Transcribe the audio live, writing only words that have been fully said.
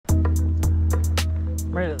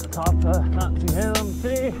Right at the top of Mt.Tzouhalem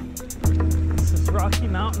today. This is Rocky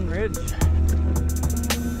Mountain Ridge.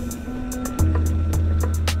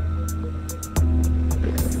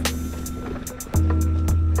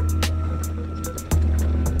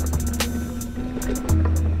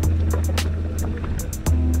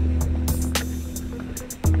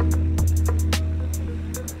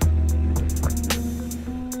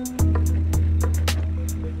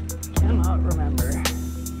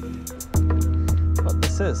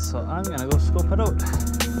 So I'm gonna go scope it out.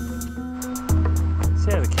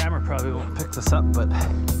 See, the camera probably won't pick this up, but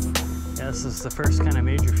yeah, this is the first kind of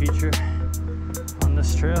major feature on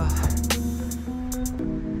this trail.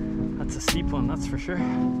 That's a steep one, that's for sure.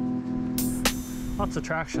 Lots of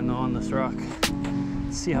traction though on this rock.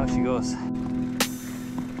 Let's see how she goes.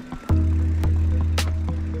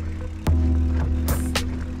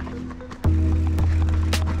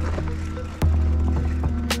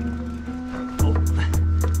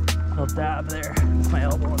 Dab there with my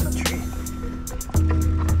elbow in the tree.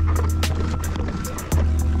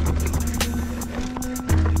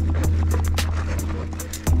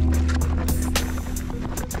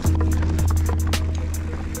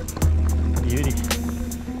 Beauty.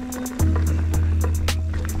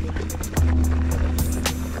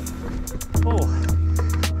 Oh.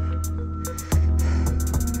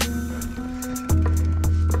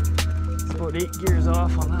 It's about 8 gears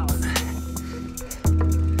off on that one.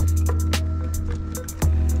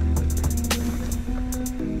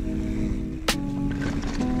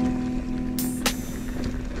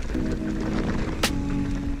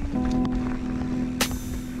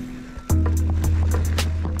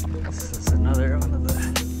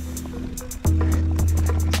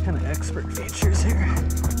 Features here.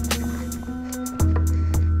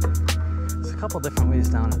 There's a couple different ways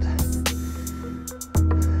down it. I'm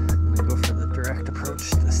gonna go for the direct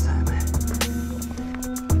approach this time.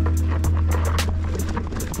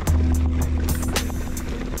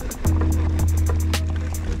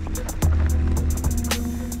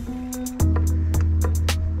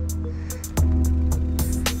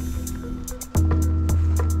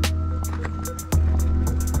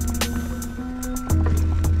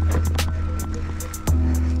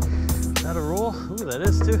 Ooh, that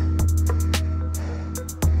is too.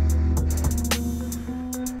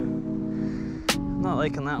 I'm not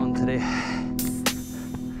liking that one today. I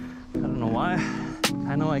don't know why.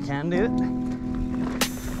 I know I can do it,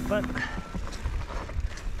 but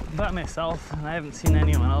I'm by myself and I haven't seen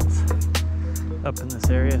anyone else up in this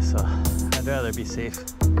area, so I'd rather be safe.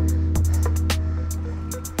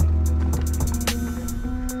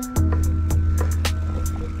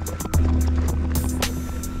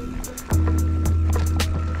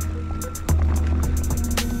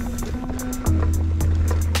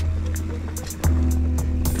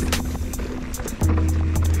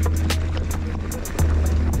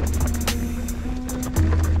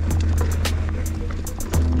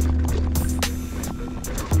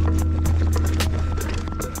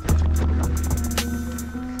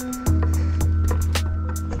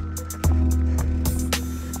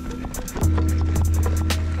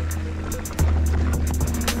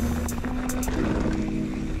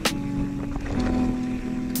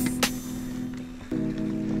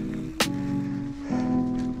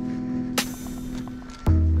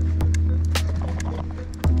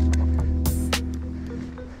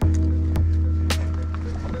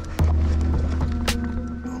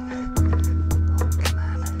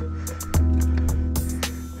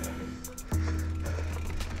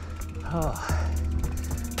 Oh.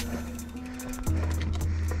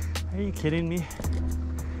 Are you kidding me?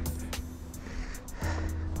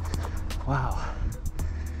 Wow.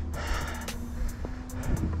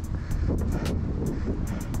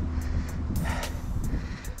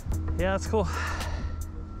 Yeah, that's cool.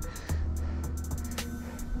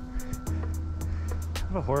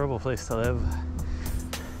 What a horrible place to live.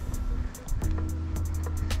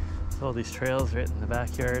 With all these trails right in the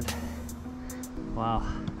backyard. Wow.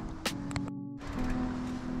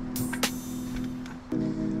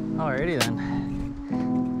 Alrighty then.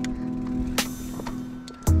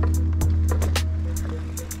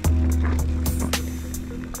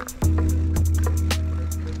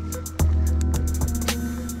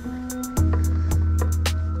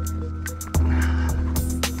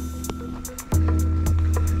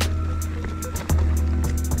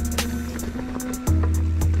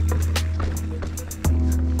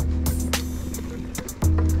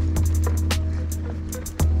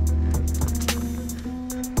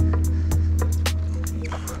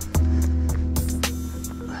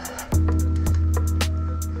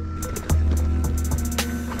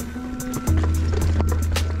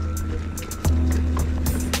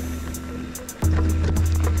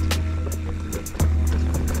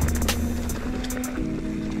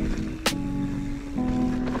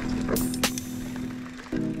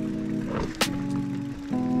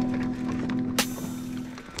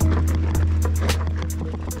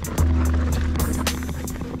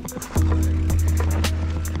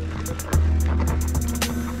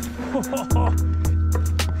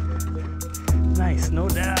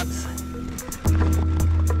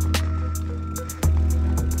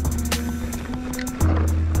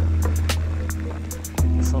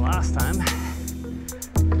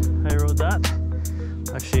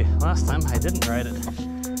 didn't ride it.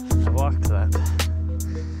 I walked that.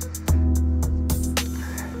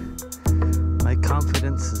 My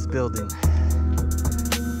confidence is building.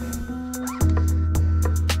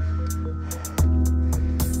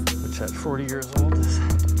 Which at 40 years old is,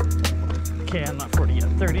 okay, I'm not 40 yet,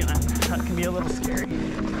 39. That can be a little scary.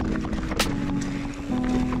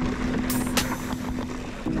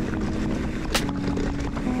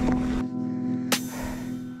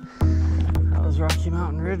 That was Rocky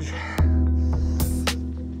Mountain Ridge.